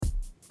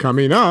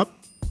Coming up,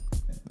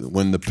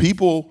 when the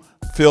people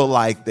feel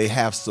like they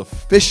have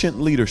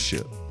sufficient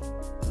leadership,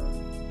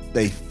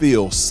 they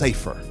feel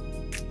safer.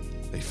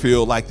 They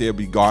feel like they'll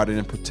be guarded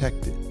and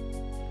protected.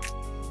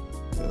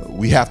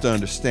 We have to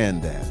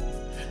understand that.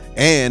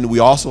 And we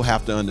also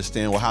have to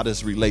understand, well, how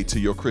does this relate to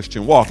your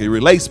Christian walk? It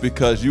relates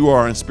because you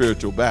are in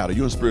spiritual battle.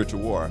 You're in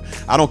spiritual war.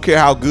 I don't care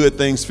how good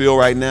things feel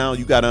right now.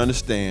 You got to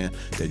understand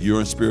that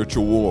you're in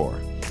spiritual war.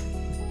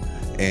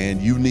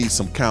 And you need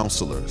some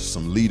counselors,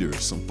 some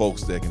leaders, some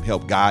folks that can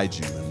help guide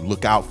you and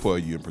look out for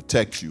you and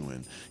protect you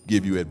and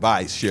give you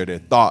advice, share their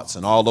thoughts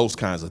and all those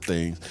kinds of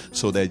things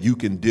so that you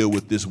can deal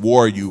with this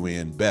war you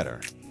in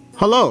better.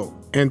 Hello,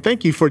 and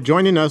thank you for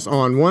joining us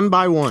on One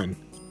by One,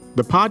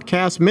 the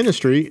podcast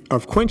ministry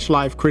of Quench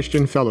Life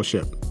Christian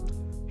Fellowship.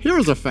 Here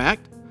is a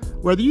fact: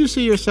 whether you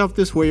see yourself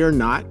this way or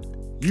not,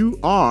 you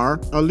are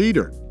a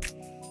leader.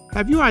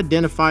 Have you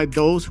identified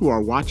those who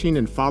are watching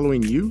and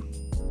following you?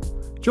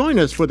 Join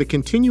us for the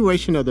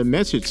continuation of the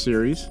message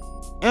series,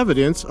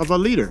 Evidence of a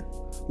Leader,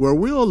 where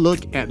we'll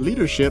look at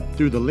leadership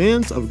through the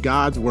lens of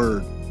God's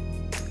Word.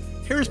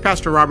 Here's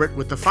Pastor Robert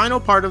with the final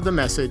part of the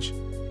message,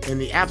 In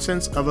the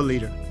Absence of a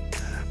Leader.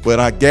 But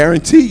I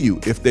guarantee you,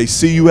 if they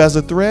see you as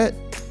a threat,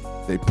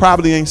 they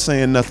probably ain't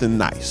saying nothing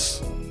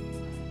nice.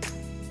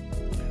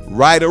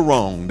 Right or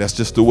wrong, that's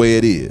just the way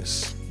it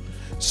is.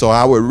 So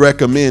I would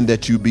recommend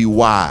that you be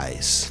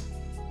wise.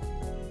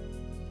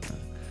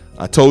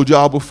 I told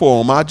y'all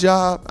before, on my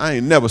job, I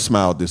ain't never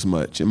smiled this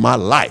much in my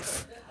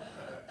life.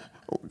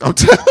 I'm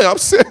telling you, I'm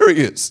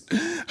serious.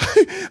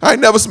 I ain't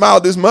never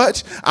smiled this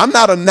much. I'm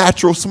not a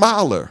natural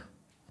smiler.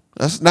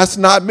 That's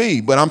not me,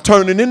 but I'm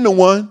turning into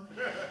one.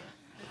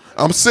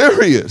 I'm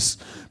serious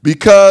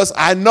because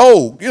I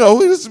know,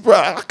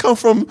 I come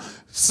from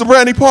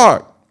Serenity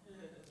Park,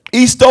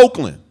 East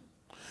Oakland.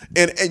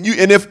 And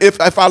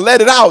if I let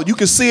it out, you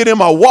can see it in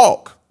my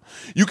walk.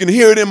 You can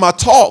hear it in my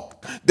talk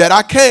that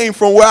I came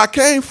from where I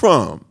came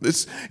from.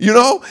 It's,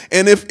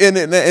 and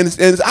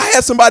I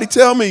had somebody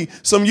tell me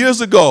some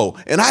years ago,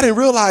 and I didn't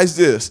realize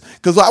this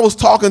because I was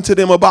talking to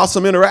them about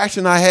some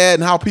interaction I had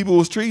and how people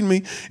was treating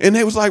me. And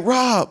they was like,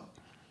 Rob,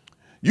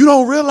 you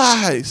don't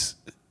realize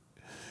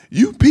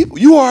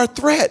you are a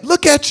threat.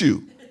 Look at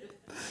you.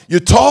 You're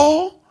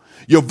tall.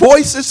 Your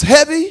voice is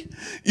heavy.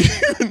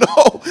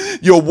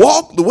 Your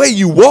walk, the way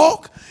you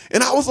walk.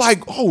 And I was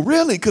like, oh,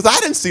 really? Because I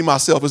didn't see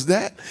myself as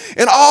that.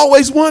 And I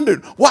always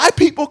wondered why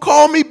people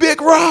call me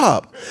Big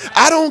Rob.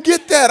 I don't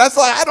get that.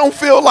 I don't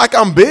feel like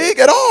I'm big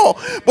at all.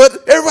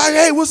 But everybody,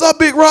 hey, what's up,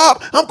 Big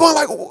Rob? I'm going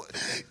like,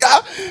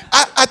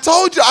 I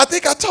told you, I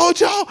think I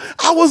told y'all,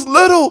 I was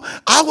little.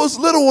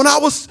 When I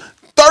was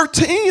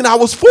 13, I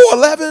was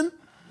 4'11".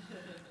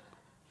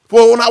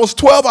 Well, when I was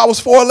 12, I was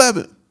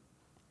 4'11".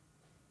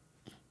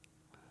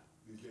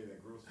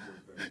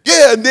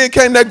 Yeah, and then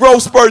came that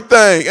growth spurt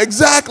thing.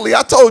 Exactly.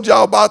 I told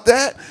y'all about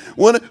that.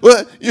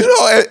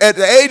 At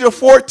the age of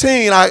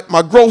 14,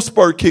 my growth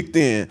spurt kicked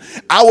in.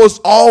 I was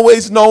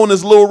always known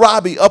as Lil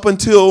Robbie up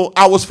until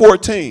I was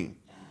 14.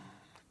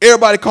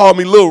 Everybody called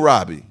me Lil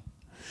Robbie.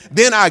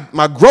 Then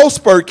my growth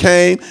spurt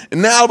came,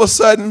 and now all of a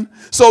sudden,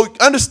 so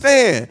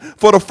understand,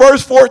 for the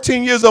first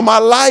 14 years of my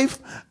life,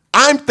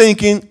 I'm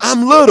thinking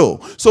I'm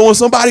little. So when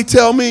somebody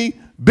tell me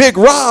Big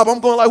Rob,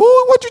 I'm going like,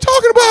 what you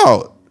talking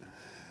about?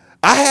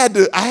 I had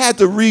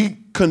to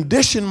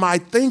recondition my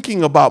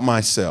thinking about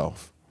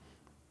myself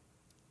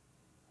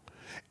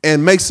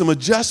and make some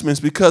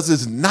adjustments because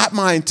it's not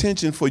my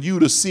intention for you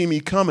to see me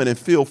coming and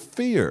feel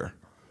fear.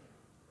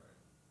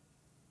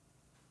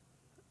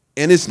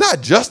 And it's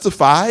not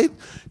justified,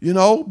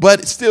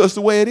 but still it's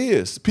the way it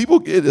is. People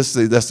get this,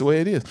 that's the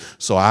way it is.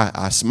 So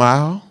I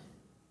smile.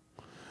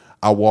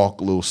 I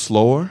walk a little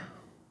slower.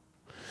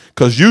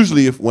 Because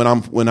usually when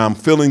I'm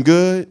feeling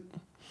good,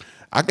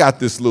 I got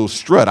this little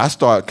strut. I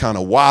start kind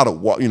of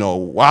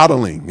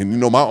waddling,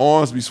 and my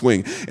arms be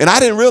swinging. And I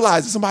didn't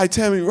realize that somebody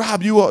tell me,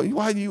 Rob,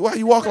 why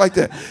you walk like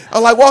that?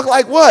 I'm like, walk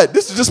like what?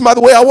 This is just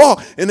the way I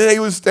walk. And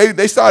then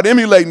they started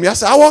emulating me. I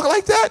said, I walk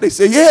like that? They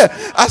said,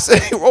 yeah. I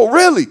said, oh,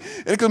 really?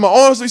 And because my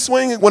arms be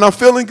swinging, when I'm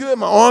feeling good,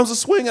 my arms are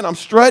swinging. I'm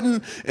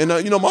strutting, and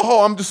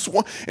I'm just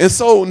and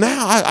so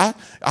now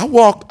I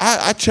walk.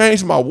 I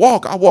changed my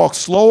walk. I walk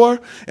slower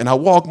and I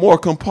walk more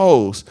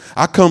composed.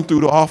 I come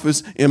through the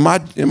office in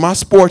my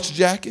sports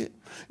jacket,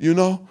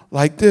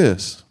 like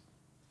this.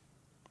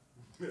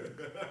 Where's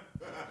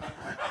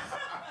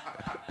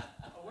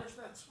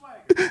that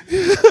swag?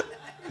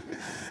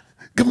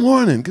 Good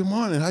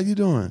morning. How you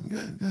doing?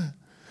 Good.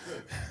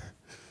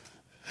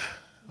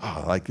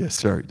 Oh, I like this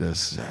shirt.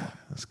 That's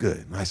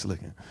good. Nice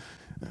looking.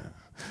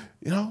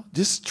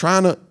 Just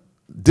trying to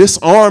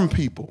disarm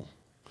people.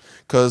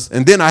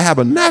 And then I have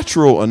a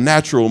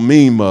natural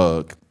mean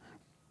mug.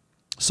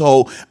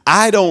 So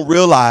I don't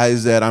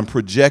realize that I'm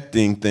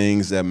projecting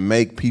things that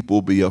make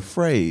people be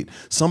afraid.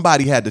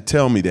 Somebody had to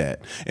tell me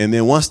that. And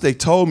then once they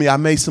told me, I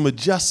made some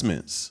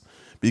adjustments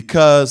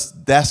because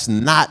that's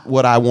not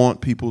what I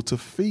want people to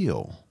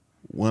feel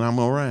when I'm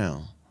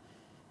around.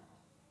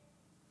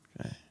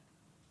 Okay.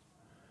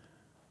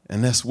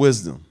 And that's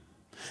wisdom.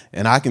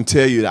 And I can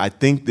tell you, I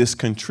think this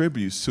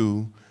contributes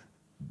to,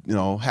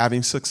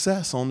 having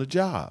success on the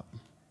job.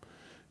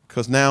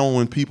 Because now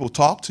when people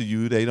talk to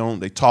you, they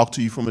talk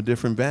to you from a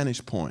different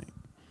vantage point.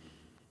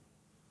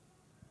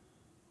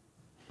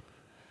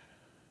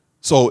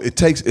 So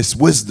it's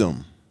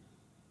wisdom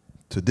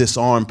to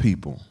disarm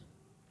people.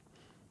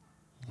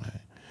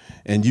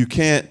 And you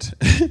can't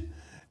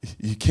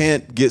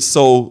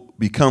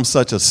become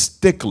such a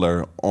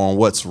stickler on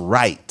what's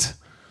right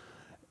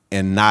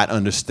and not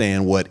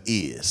understand what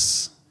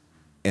is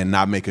and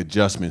not make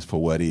adjustments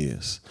for what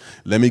is.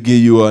 Let me give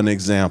you an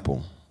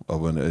example.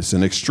 It's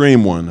an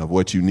extreme one of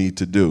what you need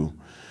to do.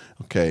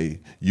 Okay,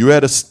 you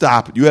at a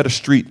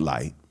street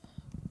light.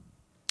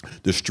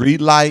 The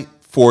street light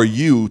for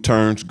you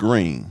turns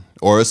green,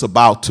 or it's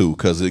about to,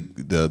 because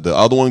the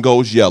other one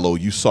goes yellow.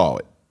 You saw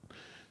it,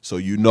 so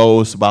you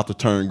know it's about to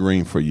turn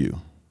green for you.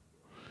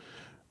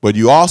 But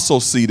you also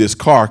see this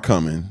car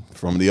coming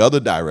from the other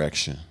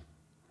direction,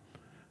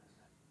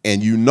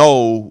 and you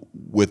know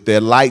with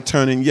that light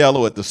turning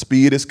yellow at the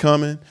speed it's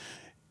coming,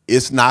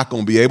 it's not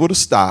going to be able to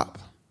stop.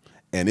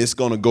 And it's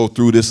going to go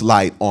through this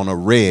light on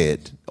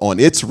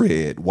its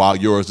red, while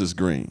yours is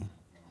green.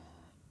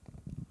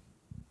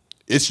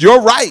 It's your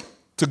right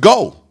to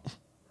go.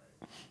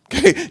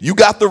 Okay, you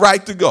got the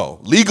right to go.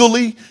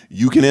 Legally,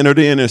 you can enter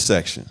the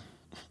intersection.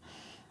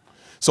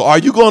 So are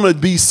you going to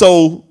be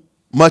so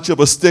much of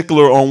a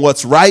stickler on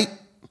what's right,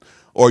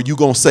 or are you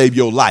going to save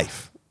your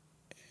life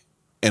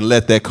and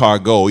let that car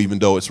go even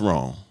though it's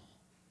wrong?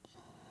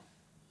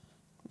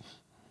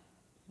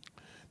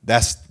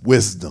 That's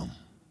wisdom.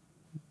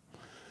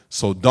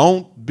 So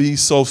don't be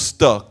so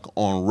stuck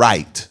on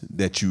right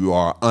that you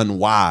are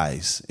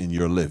unwise in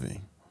your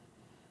living.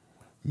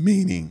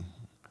 Meaning,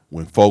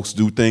 when folks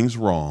do things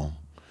wrong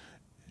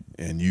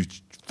and you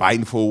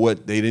fighting for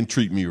what they didn't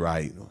treat me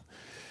right,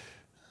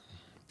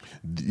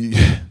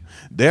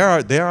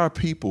 there are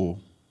people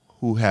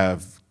who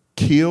have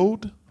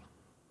killed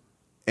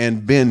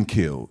and been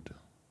killed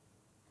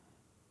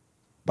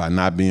by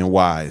not being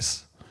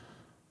wise,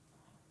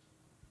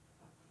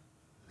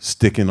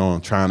 sticking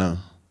on, trying to.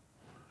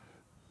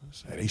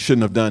 They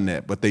shouldn't have done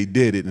that, but they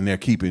did it, and they're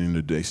keeping it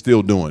today,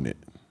 still doing it.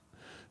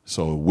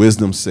 So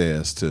wisdom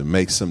says to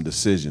make some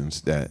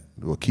decisions that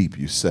will keep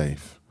you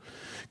safe.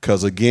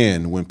 Because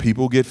again, when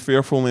people get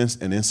fearful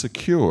and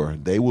insecure,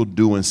 they will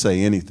do and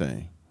say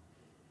anything.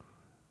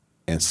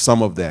 And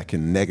some of that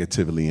can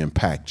negatively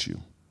impact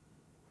you.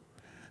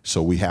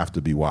 So we have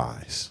to be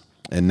wise.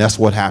 And that's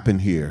what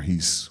happened here.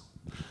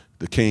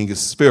 The king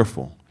is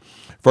fearful.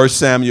 1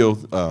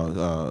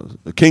 Samuel,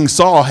 King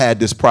Saul had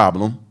this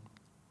problem.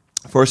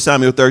 1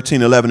 Samuel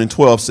 13, 11, and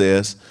 12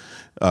 says,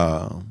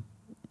 the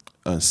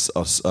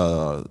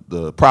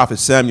prophet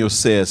Samuel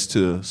says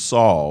to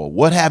Saul,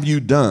 "What have you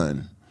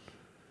done?"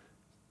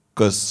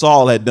 Because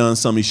Saul had done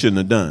something he shouldn't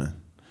have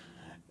done,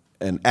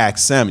 and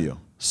asked Samuel.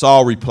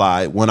 Saul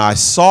replied, "When I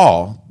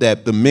saw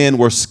that the men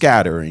were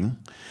scattering,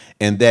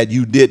 and that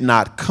you did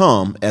not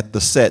come at the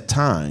set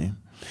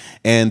time,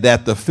 and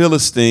that the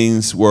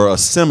Philistines were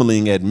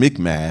assembling at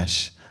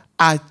Michmash,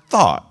 I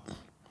thought,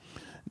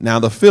 now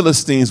the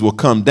Philistines will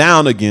come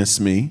down against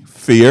me,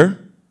 fear,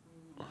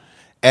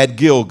 at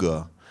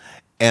Gilgal,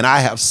 and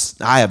I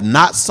have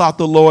not sought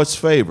the Lord's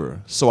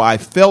favor, so I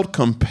felt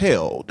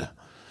compelled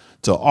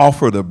to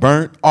offer the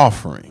burnt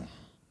offering."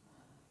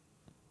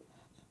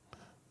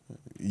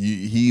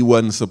 He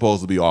wasn't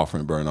supposed to be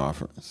offering burnt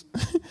offerings.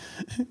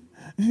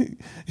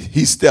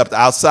 He stepped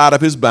outside of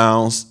his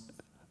bounds,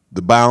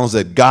 the bounds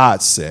that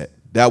God set.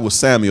 That was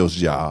Samuel's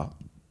job,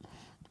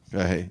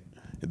 okay?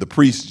 The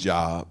priest's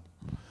job.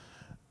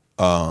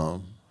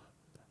 And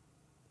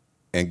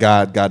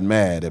God got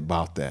mad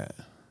about that.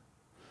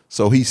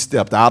 So he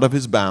stepped out of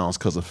his bounds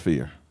because of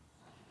fear.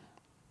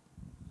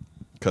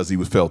 Because he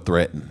felt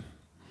threatened.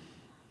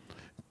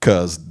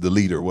 Because the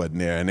leader wasn't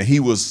there. And he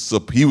was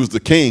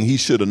the king. He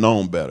should have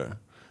known better.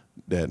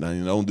 That,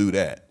 don't do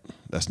that.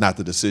 That's not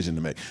the decision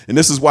to make. And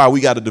this is why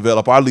we got to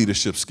develop our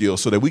leadership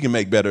skills so that we can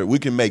make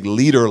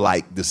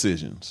leader-like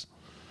decisions.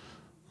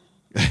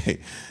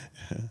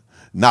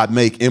 Not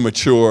make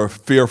immature,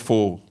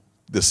 fearful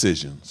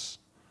decisions,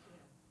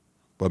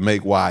 but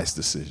make wise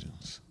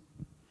decisions.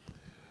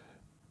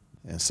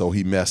 And so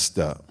he messed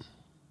up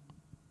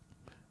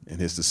in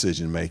his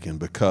decision making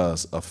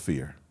because of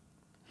fear.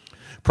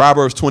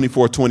 Proverbs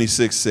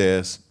 24:26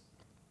 says,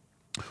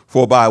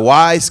 "For by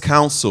wise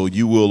counsel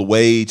you will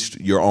wage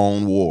your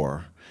own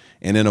war,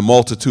 and in a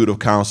multitude of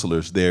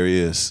counselors there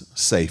is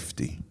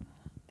safety."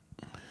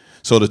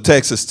 So the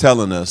text is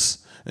telling us,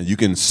 and you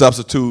can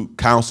substitute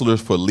counselors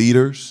for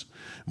leaders,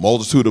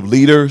 multitude of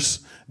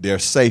leaders,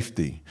 there's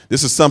safety.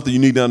 This is something you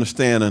need to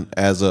understand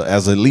as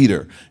a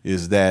leader,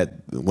 is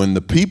that when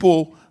the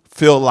people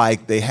feel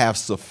like they have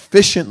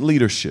sufficient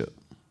leadership,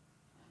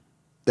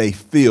 they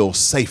feel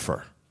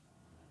safer.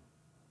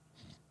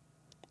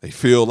 They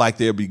feel like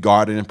they'll be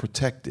guarded and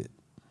protected.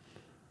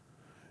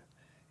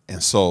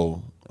 And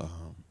so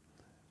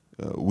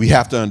we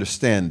have to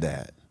understand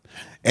that.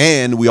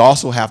 And we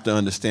also have to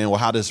understand, well,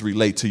 how does this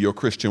relate to your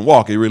Christian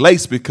walk? It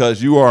relates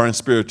because you are in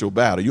spiritual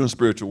battle. You're in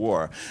spiritual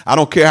war. I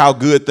don't care how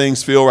good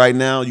things feel right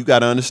now. You got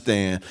to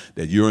understand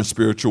that you're in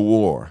spiritual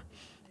war.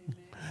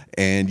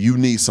 And you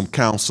need some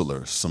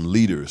counselors, some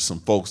leaders, some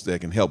folks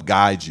that can help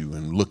guide you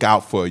and look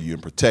out for you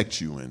and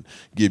protect you and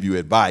give you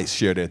advice,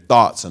 share their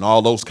thoughts and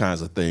all those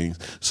kinds of things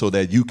so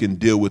that you can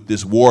deal with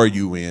this war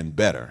you in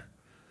better.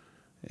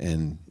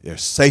 And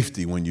there's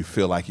safety when you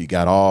feel like you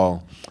got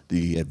all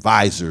the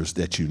advisors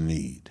that you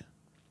need.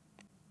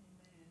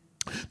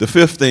 The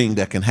fifth thing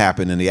that can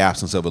happen in the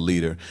absence of a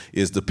leader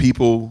is the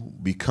people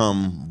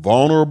become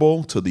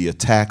vulnerable to the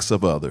attacks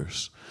of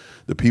others.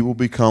 The people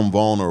become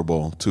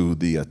vulnerable to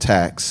the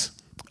attacks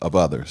of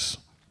others.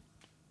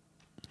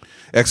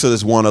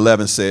 Exodus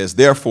 1:11 says,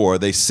 therefore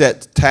they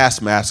set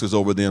taskmasters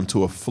over them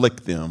to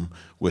afflict them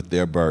with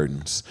their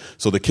burdens.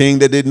 So the king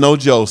that didn't know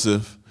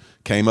Joseph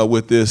came up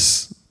with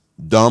this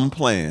dumb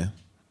plan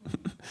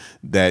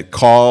that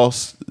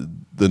caused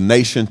the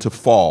nation to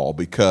fall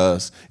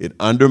because it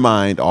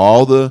undermined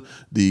all the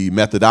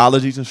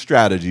methodologies and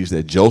strategies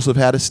that Joseph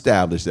had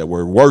established that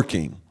were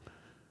working.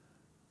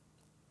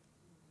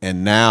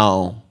 And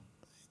now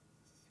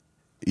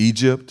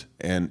Egypt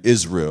and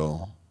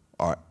Israel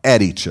are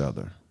at each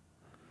other.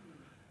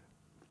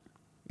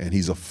 And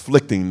he's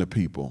afflicting the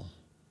people.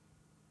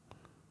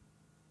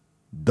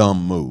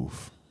 Dumb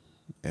move.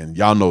 And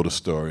y'all know the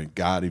story.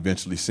 God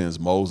eventually sends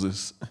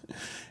Moses,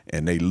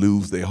 and they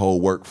lose their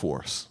whole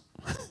workforce.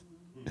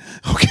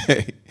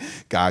 Okay?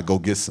 God, go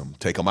get some.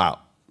 Take them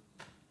out.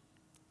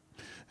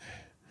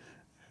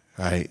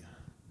 Right?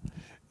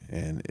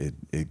 And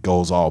it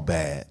goes all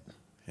bad.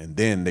 And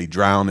then they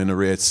drown in the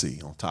Red Sea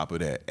on top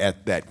of that,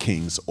 at that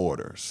king's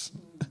orders.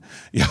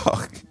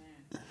 Y'all,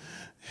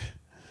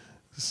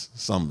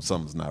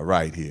 something's not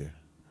right here.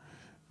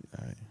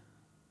 Right?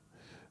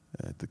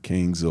 At the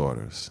king's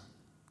orders.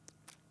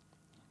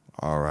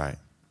 All right.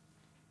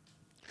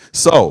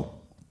 So,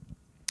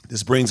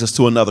 this brings us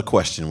to another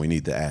question we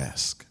need to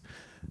ask.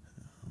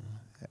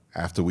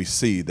 After we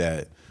see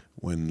that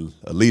when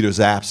a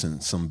leader's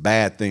absent, some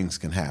bad things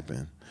can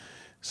happen.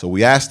 So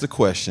we ask the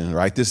question,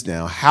 write this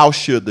down, how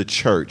should the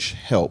church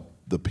help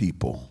the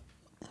people?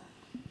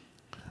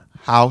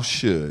 How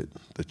should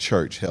the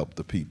church help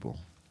the people?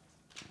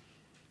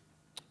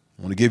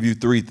 I want to give you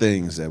 3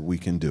 things that we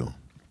can do.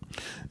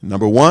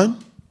 Number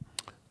 1,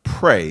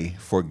 pray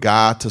for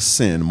God to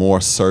send more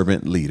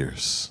servant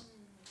leaders.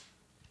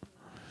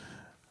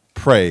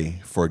 Pray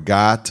for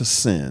God to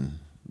send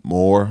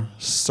more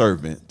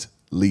servant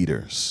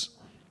leaders.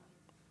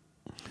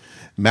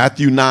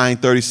 Matthew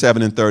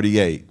 9:37 and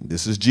 38.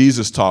 This is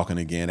Jesus talking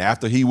again.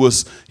 After he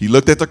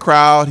looked at the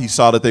crowd, he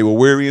saw that they were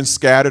weary and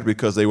scattered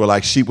because they were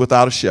like sheep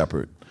without a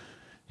shepherd.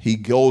 He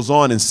goes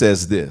on and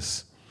says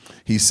this.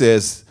 He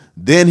says,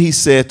 then he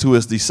said to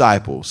his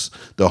disciples,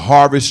 the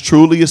harvest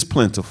truly is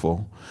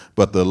plentiful,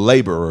 but the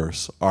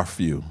laborers are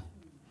few.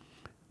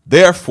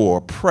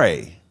 Therefore,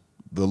 pray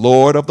the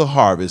Lord of the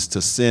harvest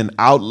to send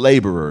out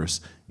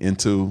laborers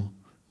into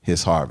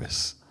his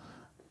harvest.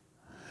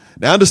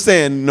 Now,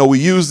 understand, we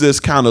use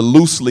this kind of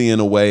loosely in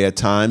a way at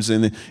times,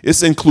 and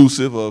it's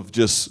inclusive of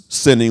just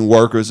sending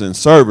workers and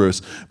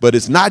servers, but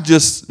it's not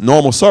just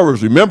normal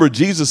servers. Remember,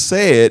 Jesus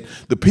said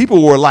the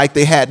people were like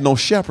they had no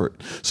shepherd.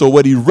 So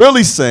what he's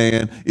really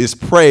saying is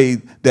pray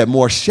that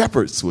more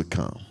shepherds would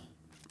come.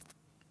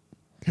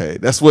 Okay,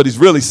 that's what he's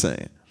really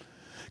saying,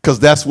 because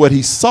that's what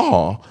he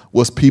saw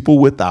was people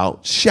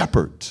without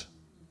shepherds.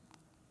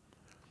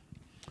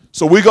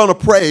 So we're going to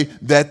pray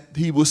that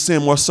he will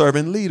send more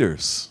servant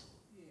leaders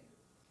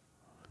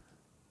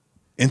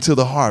into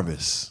the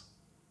harvest.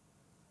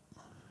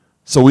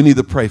 So we need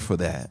to pray for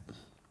that.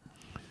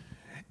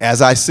 As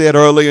I said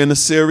earlier in the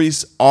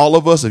series, all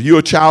of us, if you're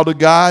a child of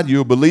God,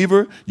 you're a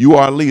believer, you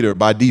are a leader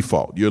by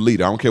default. You're a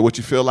leader. I don't care what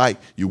you feel like,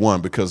 you won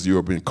because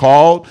you've been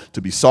called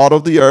to be salt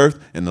of the earth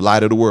and the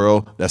light of the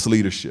world. That's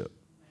leadership.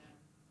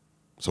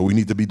 So we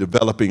need to be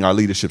developing our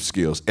leadership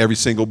skills. Every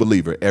single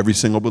believer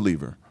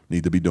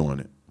need to be doing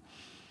it.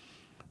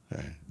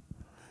 Okay.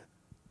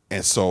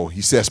 And so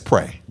he says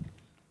pray.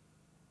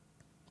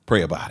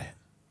 Pray about it.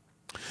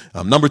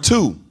 Number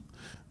 2,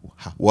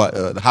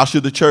 how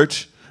should the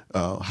church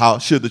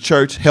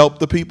help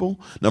the people?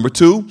 Number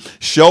 2,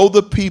 show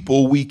the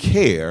people we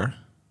care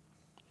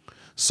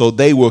so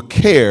they will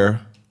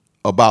care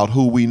about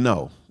who we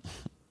know.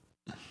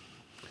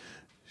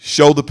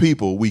 Show the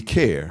people we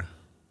care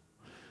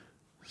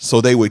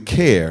so they would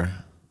care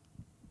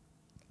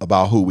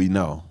about who we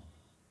know.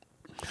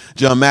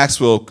 John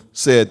Maxwell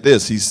said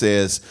this. He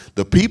says,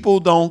 the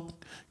people don't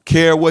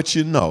care what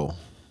you know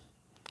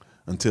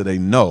until they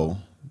know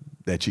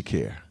that you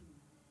care.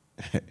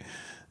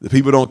 The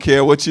people don't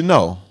care what you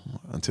know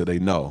until they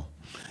know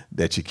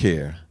that you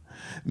care.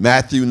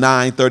 Matthew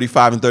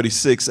 9:35 and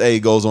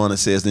 36a goes on and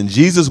says, then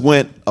Jesus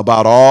went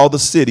about all the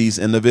cities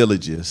and the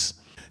villages,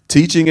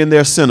 teaching in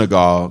their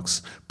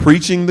synagogues,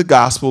 preaching the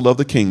gospel of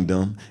the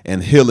kingdom,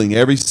 and healing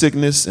every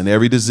sickness and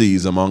every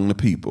disease among the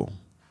people.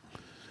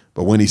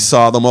 But when he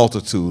saw the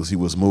multitudes, he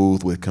was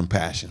moved with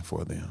compassion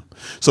for them.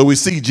 So we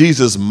see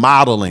Jesus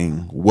modeling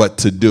what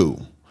to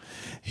do.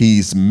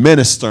 He's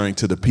ministering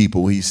to the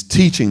people. He's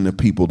teaching the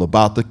people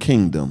about the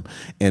kingdom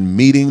and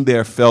meeting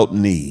their felt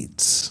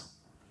needs.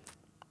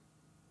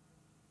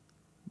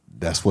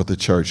 That's what the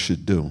church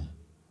should do.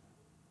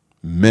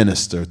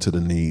 Minister to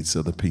the needs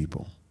of the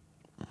people.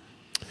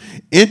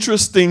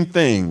 Interesting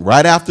thing,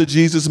 right after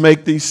Jesus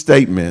make these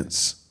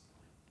statements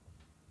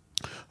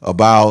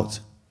about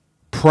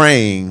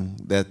praying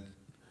that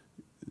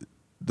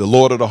the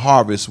Lord of the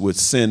harvest would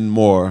send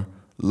more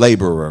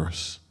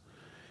laborers,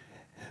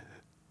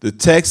 the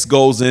text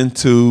goes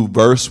into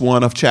verse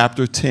 1 of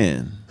chapter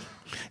 10,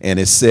 and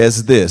it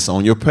says this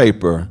on your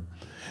paper: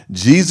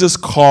 Jesus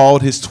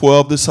called his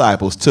 12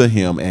 disciples to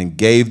him and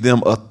gave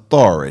them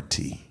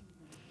authority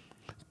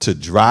to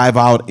drive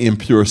out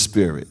impure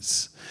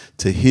spirits,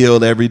 to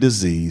heal every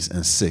disease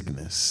and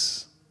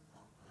sickness.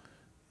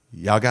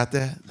 Y'all got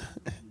that?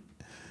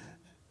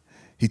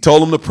 He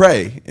told them to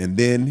pray, and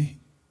then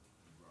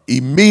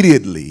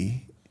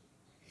immediately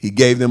he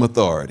gave them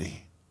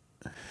authority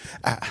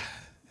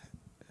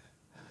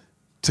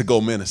to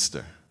go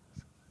minister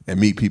and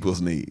meet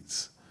people's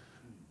needs.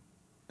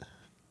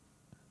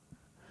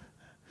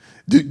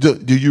 Do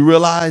you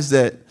realize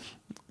that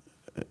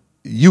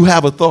you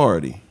have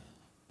authority?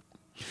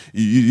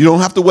 You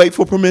don't have to wait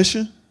for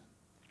permission.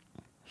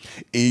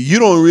 You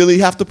don't really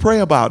have to pray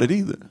about it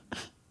either.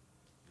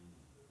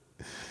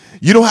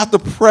 You don't have to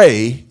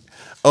pray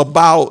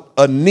about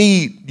a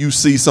need you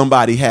see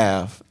somebody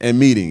have and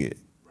meeting it.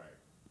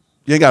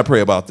 You ain't got to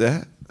pray about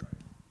that.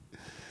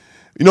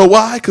 You know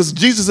why? Because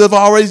Jesus has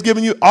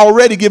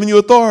already given you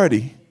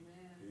authority.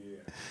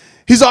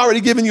 He's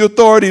already given you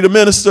authority to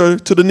minister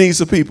to the needs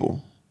of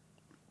people.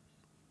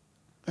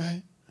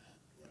 Right?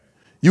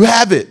 You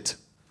have it.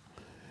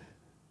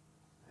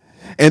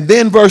 And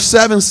then verse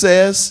 7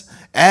 says,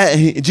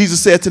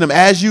 Jesus said to them,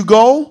 as you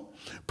go,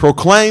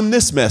 proclaim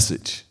this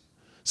message.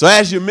 So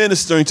as you're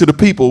ministering to the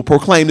people,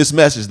 proclaim this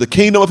message. The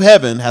kingdom of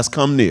heaven has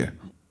come near.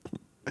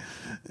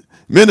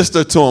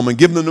 Minister to them and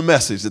give them the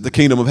message that the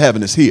kingdom of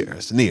heaven is here.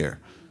 It's near.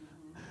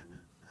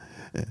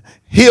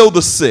 Heal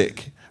the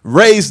sick,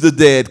 raise the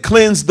dead,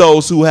 cleanse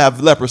those who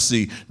have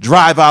leprosy,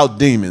 drive out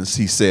demons,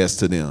 he says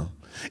to them.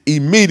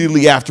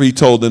 Immediately after he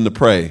told them to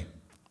pray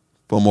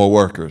for more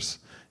workers,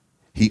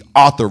 he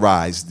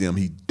authorized them,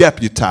 he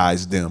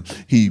deputized them,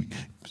 he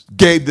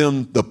gave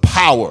them the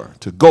power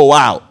to go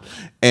out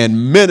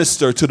and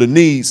minister to the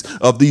needs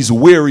of these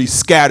weary,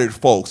 scattered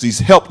folks, these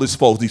helpless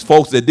folks, these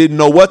folks that didn't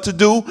know what to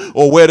do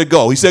or where to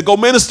go. He said, go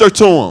minister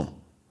to them.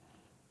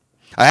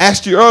 I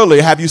asked you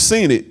earlier, have you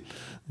seen it?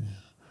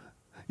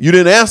 You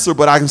didn't answer,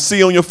 but I can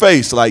see on your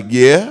face, like,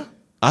 yeah,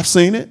 I've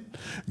seen it.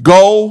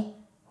 Go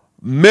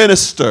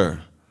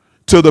minister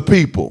to the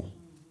people.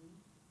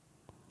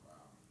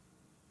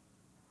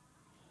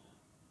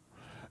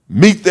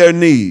 Meet their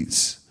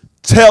needs.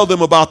 Tell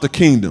them about the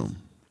kingdom.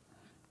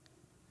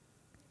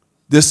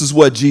 This is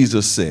what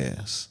Jesus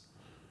says.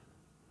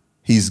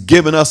 He's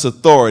given us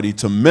authority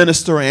to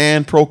minister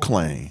and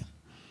proclaim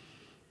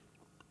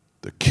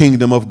the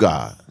kingdom of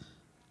God.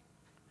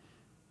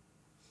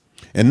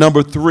 And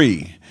number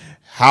 3,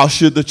 how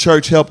should the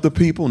church help the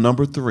people?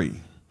 Number 3,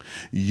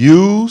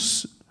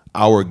 use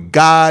our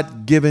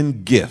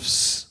God-given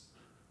gifts,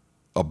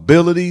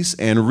 abilities,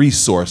 and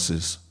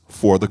resources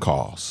for the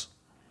cause.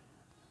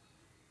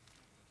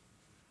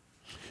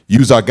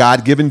 Use our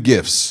God-given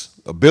gifts,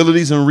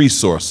 abilities, and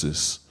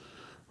resources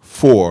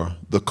for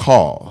the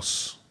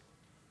cause.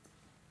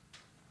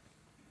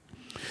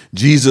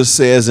 Jesus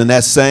says in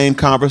that same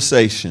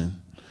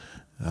conversation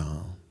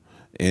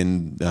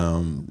in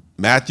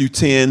Matthew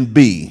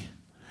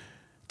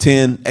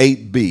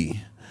 10:8b,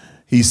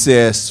 he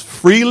says,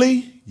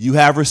 freely you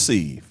have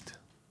received,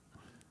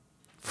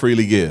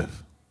 freely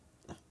give.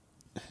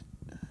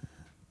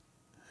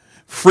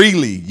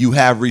 Freely you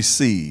have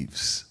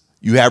received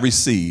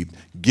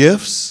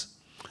gifts,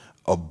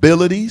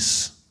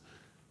 abilities,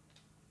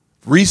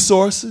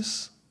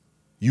 resources.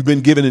 You've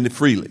been given it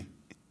freely.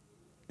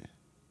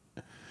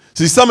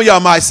 See, some of y'all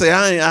might say,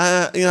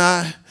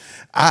 I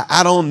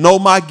don't know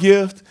my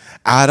gift.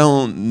 I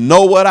don't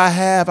know what I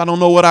have. I don't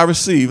know what I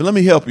receive. Let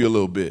me help you a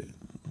little bit.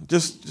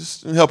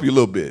 Just help you a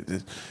little bit.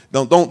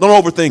 Don't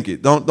overthink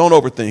it. Don't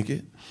overthink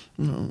it.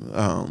 And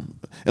I'm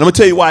gonna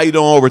tell you why you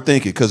don't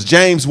overthink it. Because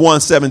James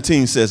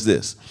 1:17 says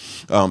this: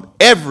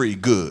 every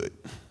good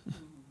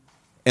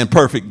and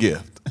perfect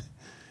gift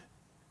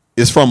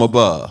is from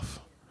above,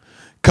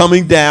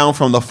 coming down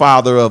from the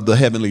Father of the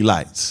heavenly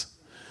lights.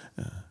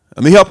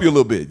 Let me help you a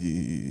little bit.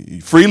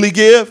 You freely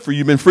give, for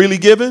you've been freely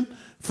given,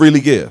 freely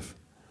give.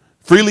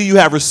 Freely you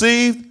have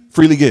received,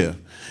 freely give.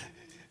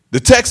 The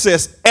text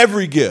says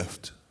every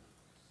gift,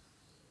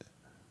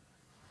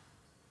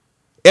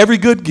 every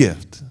good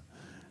gift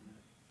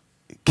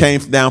came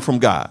down from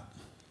God.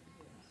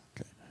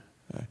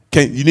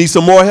 You need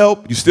some more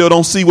help? You still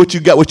don't see what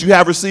you got, what you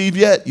have received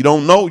yet? You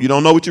don't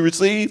know what you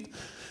received?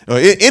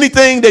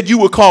 Anything that you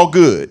would call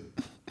good,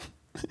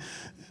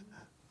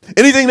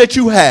 anything that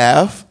you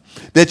have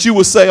that you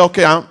would say,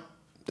 okay,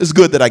 it's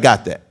good that I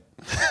got that.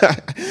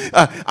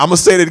 I'm going to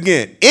say that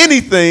again.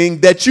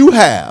 Anything that you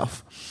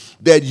have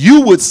that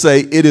you would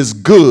say it is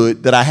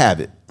good that I have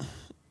it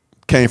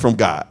came from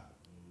God.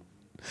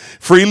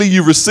 Freely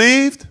you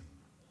received,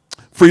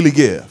 freely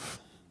give.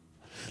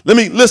 Let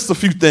me list a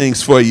few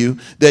things for you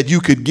that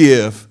you could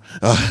give,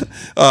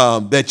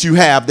 that you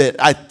have that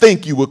I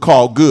think you would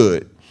call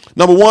good.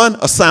 Number one,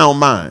 a sound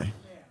mind.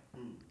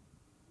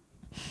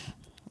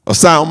 A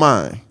sound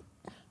mind.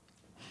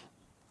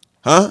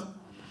 Huh?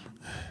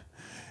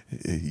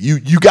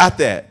 You got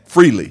that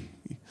freely.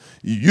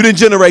 You didn't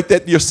generate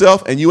that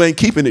yourself, and you ain't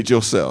keeping it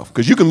yourself,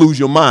 because you can lose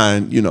your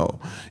mind,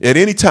 at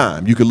any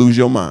time you can lose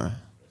your mind.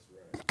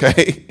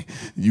 Okay?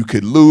 You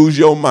could lose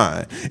your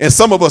mind. And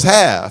some of us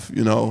have,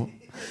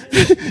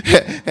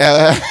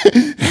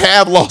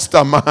 have lost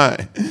our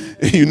mind,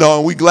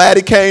 and we glad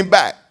it came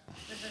back,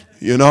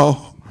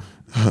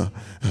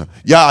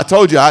 Yeah, I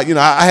told you,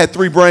 I had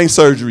 3 brain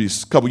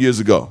surgeries a couple years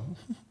ago.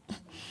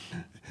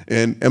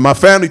 And my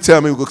family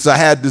tell me, because I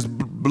had this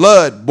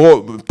blood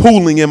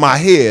pooling in my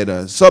head,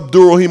 a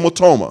subdural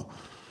hematoma.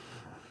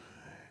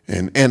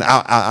 And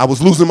I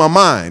was losing my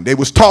mind. They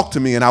would talk to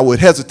me and I would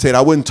hesitate.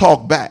 I wouldn't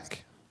talk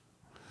back.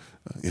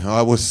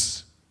 I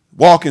was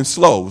walking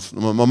slow.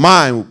 My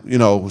mind,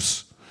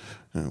 was,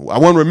 I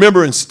wasn't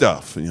remembering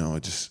stuff.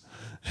 Just,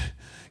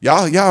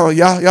 y'all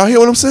hear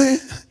what I'm saying?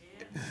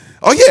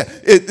 Oh yeah,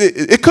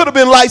 it could have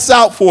been lights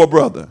out for a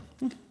brother.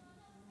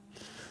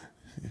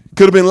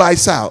 Could have been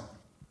lights out.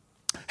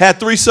 Had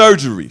 3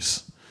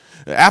 surgeries.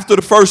 After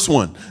the first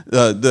one,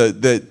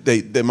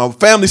 my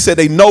family said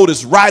they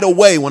noticed right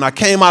away when I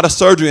came out of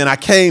surgery and I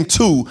came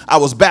to, I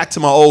was back to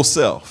my old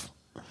self.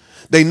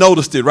 They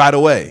noticed it right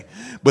away.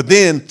 But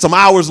then some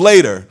hours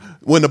later,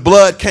 when the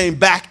blood came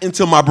back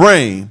into my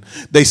brain,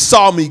 they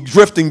saw me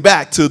drifting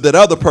back to that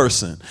other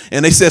person.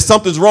 And they said,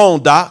 something's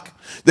wrong, doc.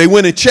 They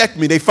went and checked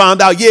me. They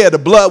found out,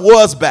 the blood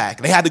was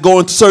back. They had to go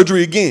into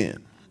surgery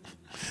again.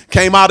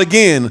 Came out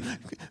again,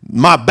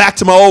 back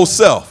to my old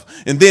self.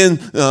 And then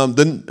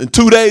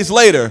 2 days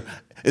later,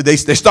 they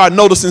started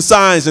noticing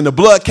signs, and the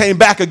blood came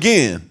back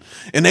again.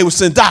 And they were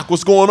saying, Doc,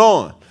 what's going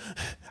on?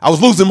 I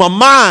was losing my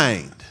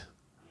mind.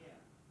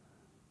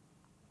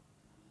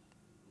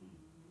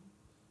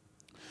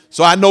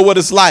 So I know what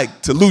it's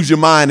like to lose your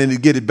mind and to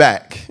get it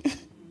back.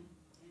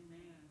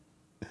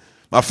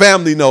 My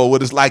family know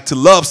what it's like to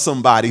love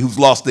somebody who's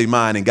lost their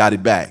mind and got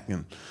it back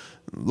and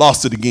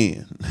lost it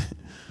again.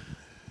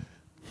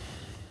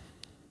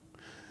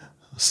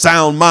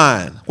 Sound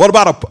mind. What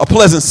about a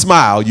pleasant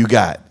smile you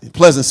got?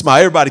 Pleasant smile.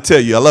 Everybody tell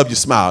you, I love your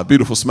smile.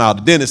 Beautiful smile.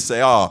 The dentist say,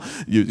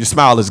 your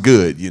smile is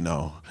good,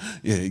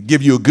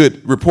 give you a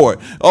good report.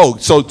 Oh,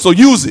 so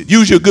use it.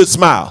 Use your good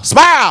smile.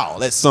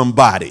 Smile at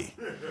somebody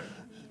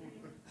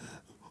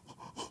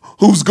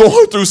who's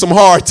going through some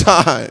hard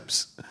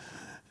times.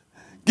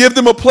 Give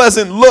them a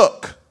pleasant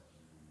look.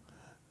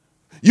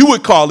 You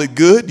would call it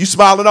good. You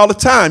smiling all the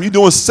time. You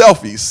doing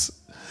selfies.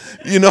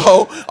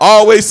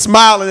 Always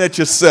smiling at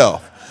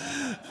yourself.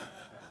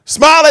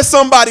 Smile at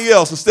somebody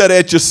else instead of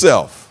at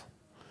yourself.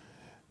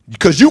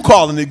 Because you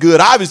calling it good,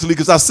 obviously,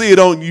 because I see it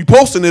on you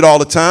posting it all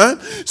the time.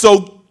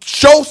 So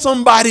show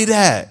somebody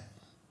that.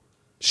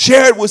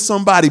 Share it with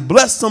somebody.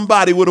 Bless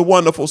somebody with a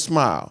wonderful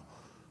smile.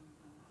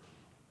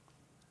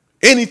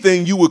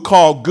 Anything you would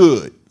call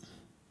good,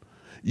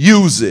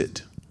 use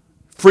it.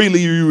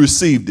 Freely you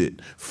received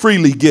it.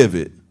 Freely give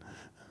it.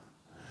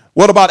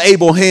 What about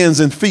able hands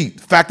and feet?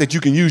 The fact that you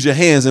can use your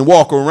hands and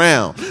walk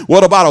around.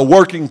 What about a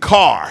working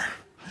car?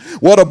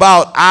 What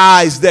about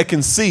eyes that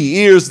can see,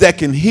 ears that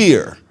can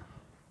hear?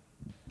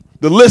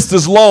 The list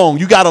is long.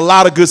 You got a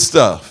lot of good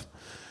stuff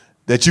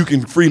that you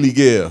can freely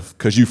give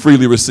because you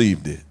freely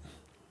received it.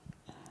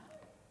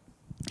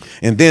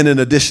 And then in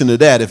addition to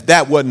that, if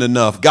that wasn't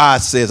enough,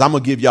 God says, I'm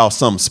going to give y'all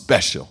something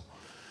special.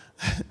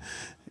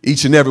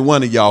 Each and every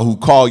one of y'all who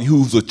call you,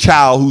 who's a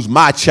child, who's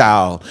my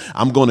child,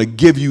 I'm going to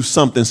give you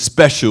something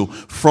special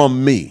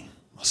from me,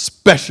 a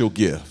special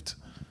gift.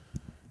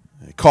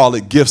 They call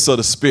it gifts of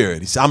the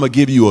Spirit. He said, I'm going to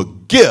give you a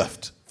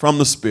gift from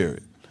the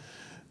Spirit.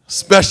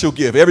 Special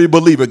gift. Every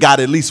believer got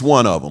at least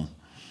one of them.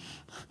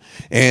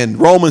 And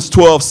Romans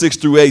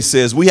 12:6-8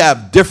 says, we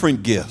have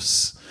different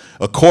gifts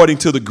according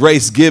to the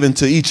grace given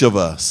to each of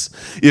us.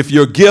 If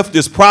your gift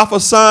is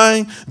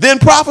prophesying, then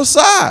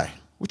prophesy.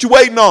 What you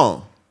waiting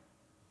on?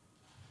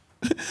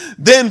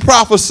 Then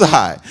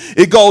prophesy.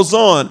 It goes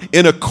on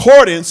in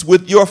accordance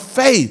with your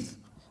faith.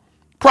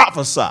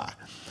 Prophesy.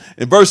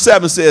 And verse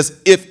 7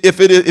 says, if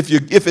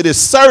it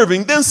is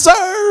serving, then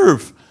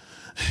serve.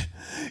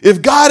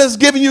 If God has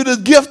given you the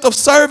gift of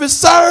service,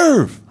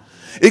 serve.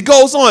 It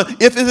goes on.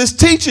 If it is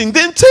teaching,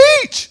 then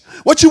teach.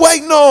 What you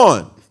waiting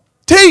on?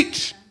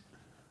 Teach.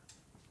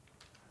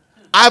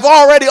 I've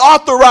already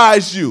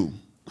authorized you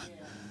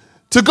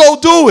to go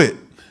do it.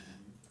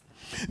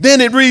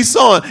 Then it reads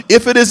on.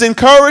 If it is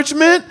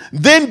encouragement,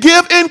 then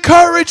give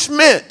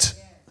encouragement.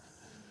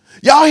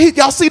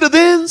 Y'all see the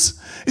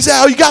thens? He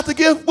said, oh, you got the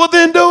gift? Well,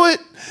 then do it.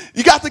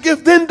 You got the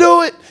gift? Then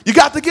do it. You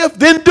got the gift?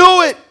 Then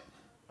do it.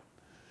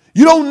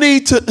 You don't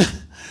need to.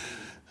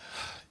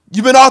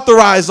 You've been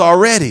authorized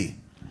already.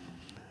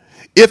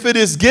 If it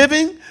is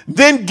giving,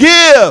 then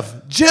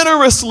give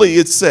generously,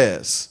 it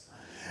says.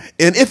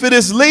 And if it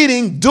is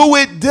leading, do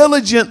it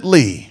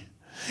diligently.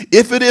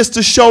 If it is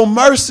to show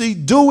mercy,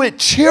 do it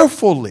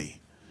cheerfully.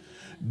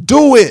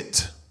 Do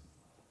it.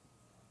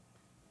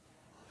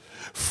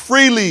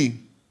 Freely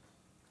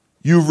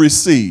you've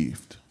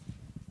received.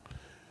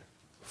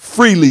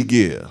 Freely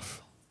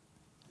give.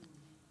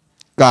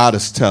 God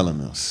is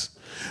telling us,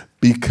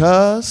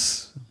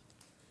 because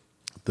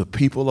the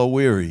people are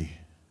weary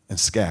and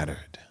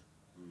scattered,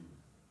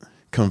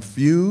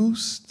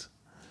 confused,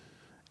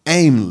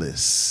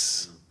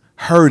 aimless,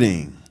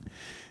 hurting,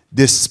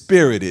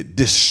 dispirited,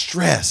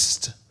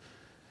 distressed,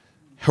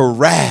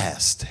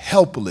 harassed,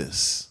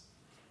 helpless,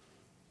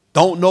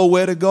 don't know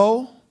where to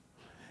go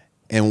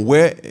and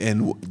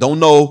don't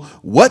know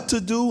what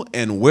to do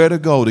and where to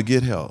go to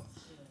get help.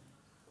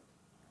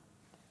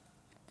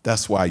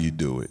 That's why you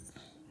do it.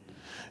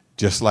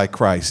 Just like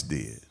Christ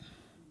did.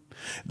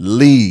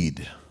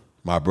 Lead,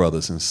 my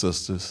brothers and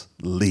sisters,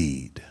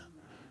 lead.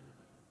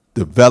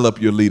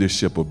 Develop your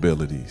leadership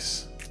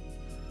abilities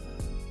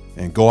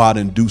and go out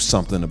and do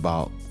something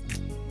about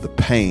the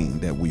pain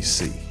that we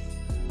see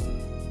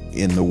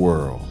in the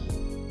world.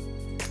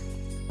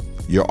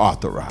 You're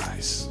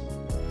authorized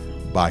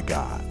by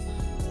God.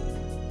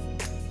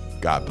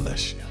 God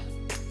bless you.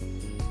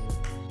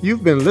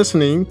 You've been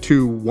listening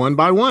to One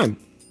by One.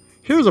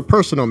 Here's a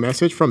personal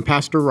message from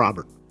Pastor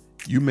Robert.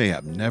 You may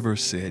have never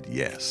said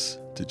yes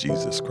to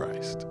Jesus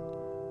Christ.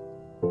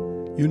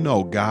 You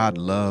know God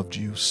loved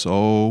you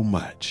so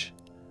much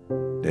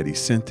that he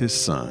sent his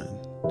son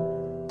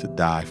to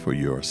die for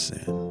your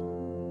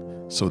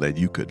sin so that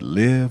you could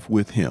live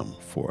with him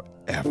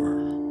forever.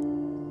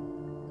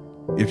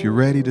 If you're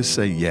ready to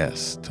say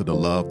yes to the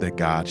love that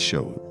God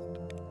showed,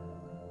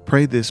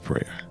 pray this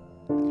prayer.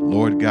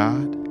 Lord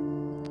God,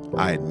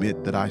 I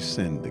admit that I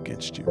sinned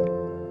against you.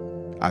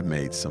 I've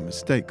made some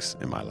mistakes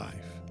in my life.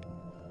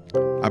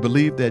 I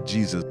believe that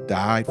Jesus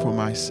died for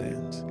my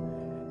sins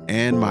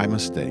and my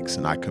mistakes,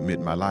 and I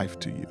commit my life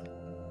to you.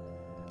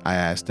 I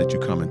ask that you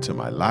come into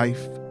my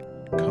life,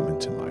 come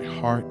into my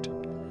heart,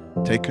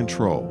 take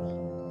control,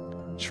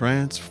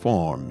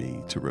 transform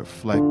me to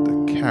reflect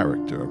the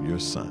character of your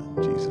Son,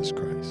 Jesus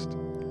Christ.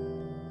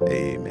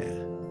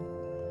 Amen.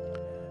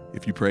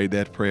 If you prayed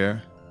that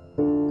prayer,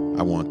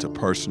 I want to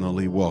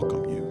personally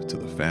welcome you to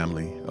the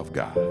family of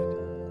God.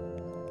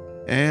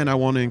 And I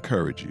want to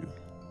encourage you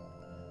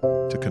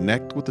to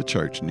connect with the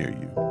church near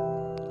you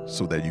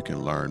so that you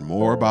can learn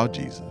more about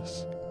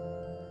Jesus,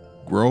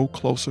 grow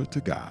closer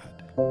to God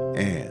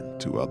and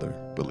to other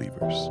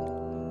believers.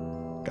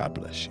 God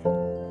bless you.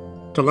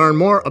 To learn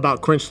more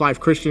about Quench Life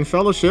Christian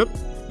Fellowship,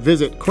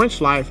 visit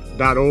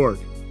quenchlife.org.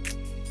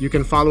 You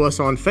can follow us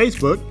on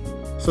Facebook,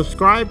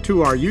 subscribe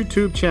to our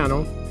YouTube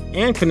channel,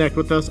 and connect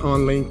with us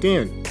on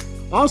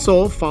LinkedIn.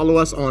 Also, follow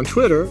us on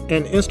Twitter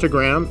and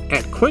Instagram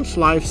at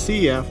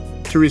QuenchLifeCF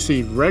to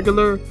receive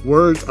regular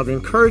words of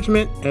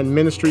encouragement and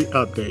ministry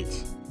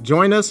updates.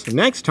 Join us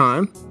next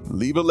time.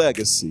 Leave a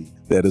legacy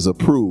that is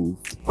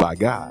approved by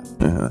God.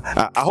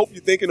 I hope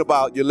you're thinking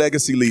about your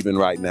legacy leaving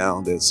right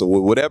now. So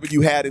whatever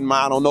you had in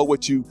mind, I don't know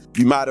what you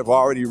might have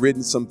already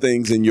written some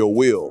things in your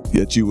will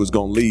that you was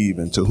going to leave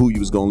and to who you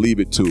was going to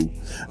leave it to.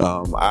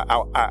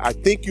 I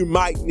think you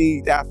might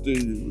need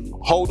to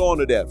hold on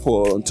to that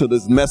until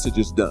this message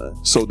is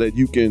done so that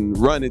you can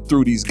run it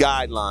through these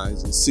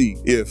guidelines and see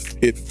if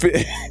it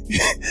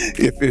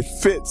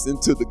fits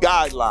into the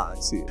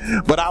guidelines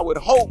here. But I would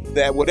hope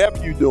that whatever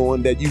you're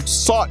doing, that you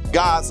sought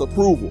God's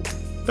approval.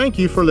 Thank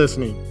you for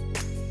listening.